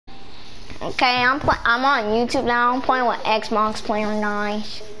Okay, I'm on YouTube now. I'm playing with Xbox Player 9. Alright,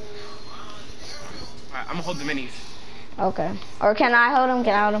 I'm gonna hold the minis. Okay. Or can I hold them?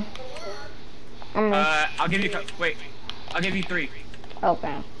 Can I hold them? I'll give you. Wait, I'll give you 3.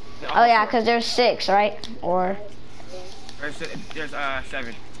 Okay. No, Oh yeah, 4. cause there's 6, right? Or There's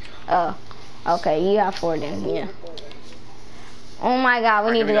 7. oh, okay. You have 4 then. Yeah. Oh my God,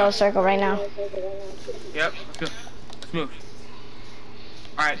 we need to go circle right now. Yep. Let's go. Let's move.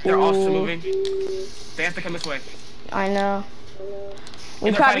 All right, they're also moving. They have to come this way. I know. We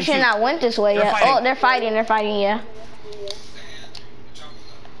And probably should not went this way yet. Oh, they're fighting. They're fighting. Yeah.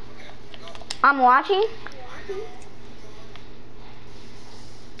 I'm watching.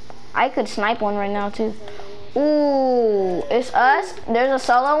 I could snipe one right now too. Ooh, it's us. There's a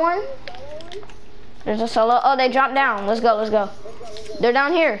solo one. There's a solo. Oh, they dropped down. Let's go. Let's go. They're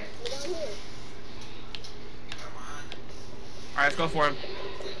down here. All right, let's go for them.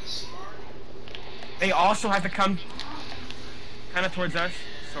 They also have to come kind of towards us,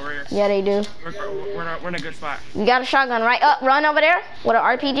 so we're. Yeah, they do. We're in a good spot. You got a shotgun, right? Up, run over there with an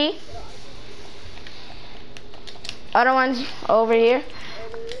RPG. Other one's over here.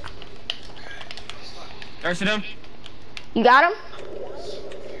 There's them. You got him?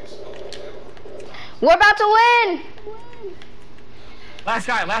 We're about to win! Last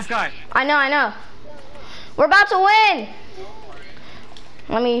guy, last guy. I know, I know. We're about to win!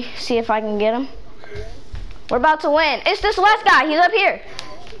 Let me see if I can get him. We're about to win. It's this last guy. He's up here.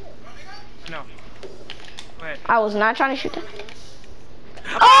 No. Wait. I was not trying to shoot that.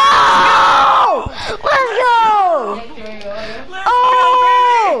 Oh! Let's go!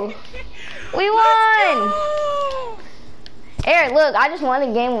 Oh! We won! Eric, look, I just won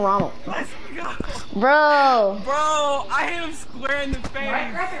the game with Ronald. Let's go. Bro. Bro, I hit him square in the face.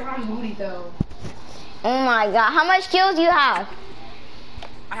 Right, grab it wrong booty though. Oh my God. How much kills do you have?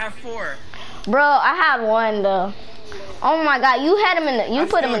 I have 4. Bro, I had 1 though. Oh my God, you had him in the, you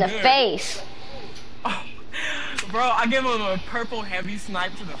That's put him so in the good. face. Oh, bro, I gave him a purple heavy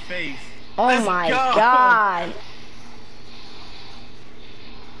snipe to the face. Oh Let's my go. God.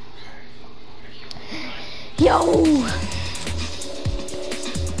 Yo.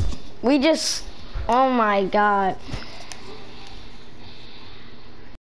 We just, oh my God.